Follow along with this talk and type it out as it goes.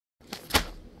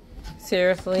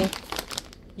seriously,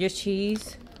 your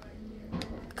cheese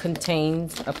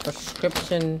contains a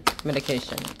prescription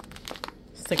medication.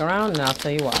 Stick around and I'll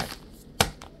tell you why.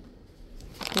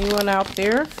 Anyone out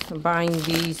there buying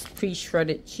these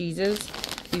pre-shredded cheeses,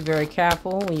 be very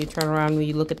careful when you turn around when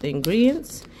you look at the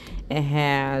ingredients. It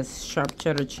has sharp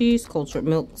cheddar cheese, cultured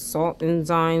milk, salt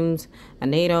enzymes,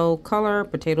 annatto, color,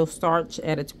 potato starch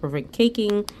added to prevent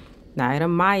caking,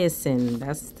 niatomycin.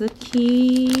 That's the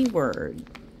key word,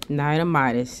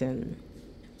 niatomycin.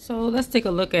 So let's take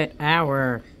a look at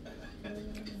our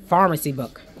pharmacy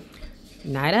book.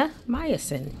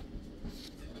 Niatomycin,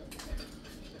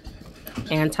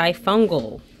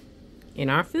 antifungal in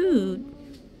our food.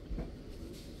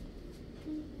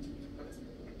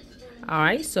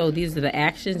 Alright, so these are the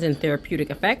actions and therapeutic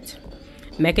effect.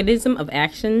 Mechanism of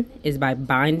action is by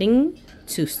binding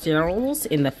to sterols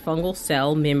in the fungal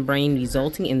cell membrane,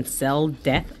 resulting in cell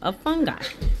death of fungi.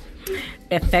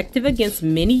 Effective against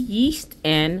many yeast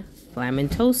and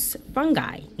filamentous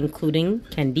fungi, including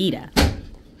Candida.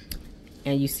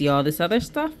 And you see all this other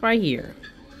stuff right here.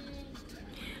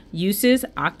 Uses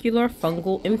ocular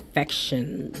fungal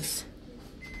infections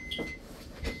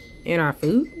in our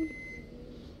food.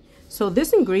 So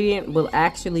this ingredient will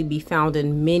actually be found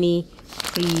in many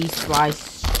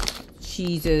pre-sliced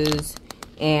cheeses,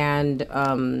 and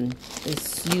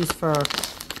it's used for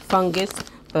fungus.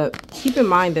 But keep in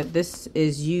mind that this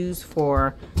is used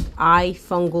for eye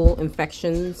fungal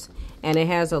infections, and it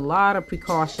has a lot of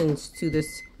precautions to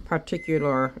this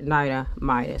particular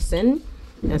niatomycin.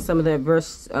 And some of the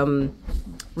adverse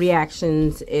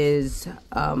reactions is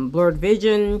blurred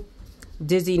vision,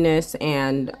 dizziness,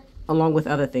 and along with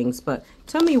other things. But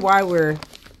tell me why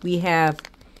we have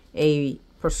a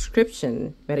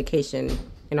prescription medication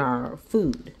in our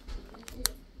food.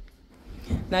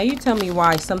 Now you tell me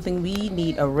why something we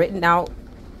need a written out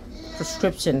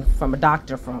prescription from a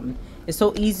doctor from is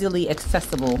so easily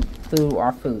accessible through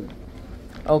our food.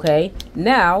 Okay,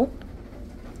 now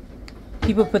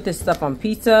people put this stuff on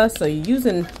pizza, so you're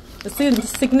using a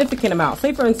significant amount.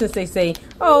 Say for instance they say,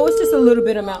 oh, it's just a little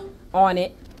bit amount on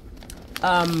it.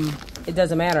 It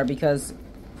doesn't matter, because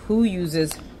who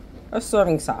uses a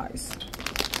serving size?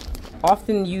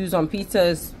 Often used on pizza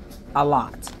is a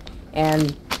lot,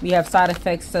 and we have side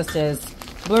effects such as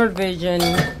blurred vision,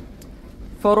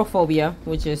 photophobia,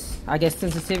 which is, I guess,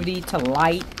 sensitivity to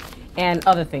light, and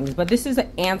other things. But this is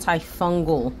an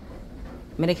antifungal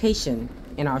medication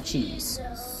in our cheese.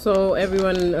 So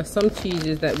everyone, some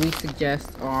cheeses that we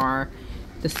suggest are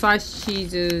the sliced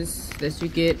cheeses that you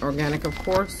get, organic of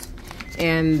course,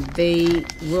 and they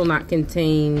will not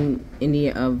contain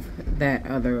any of that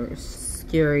other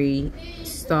scary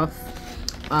stuff.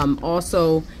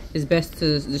 Also, it's best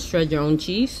to shred your own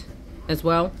cheese as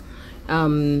well.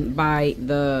 Buy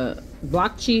the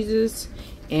block cheeses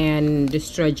and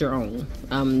just shred your own.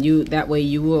 That way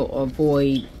you will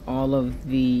avoid all of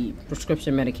the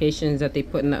prescription medications that they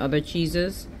put in the other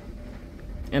cheeses.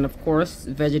 And of course,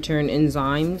 vegetarian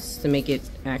enzymes to make it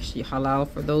actually halal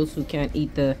for those who can't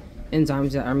eat the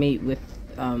enzymes that are made with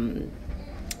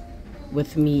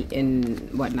meat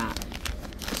and whatnot.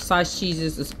 Sliced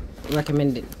cheeses is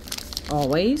recommended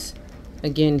always.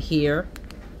 Again, here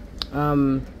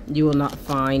you will not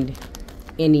find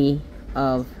any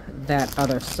of that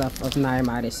other stuff of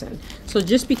niatomycin. So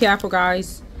just be careful,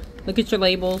 guys. Look at your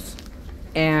labels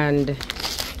and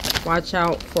watch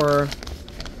out for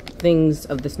things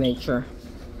of this nature.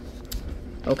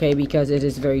 Okay, because it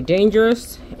is very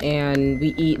dangerous, and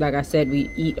we eat, like I said,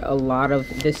 we eat a lot of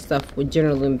this stuff.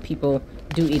 Generally, when people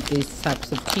do eat these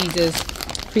types of cheeses,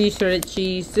 pre-shredded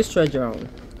cheese, just shred your own.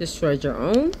 Just shred your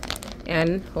own,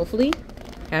 and hopefully,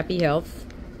 happy health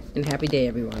and happy day,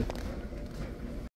 everyone.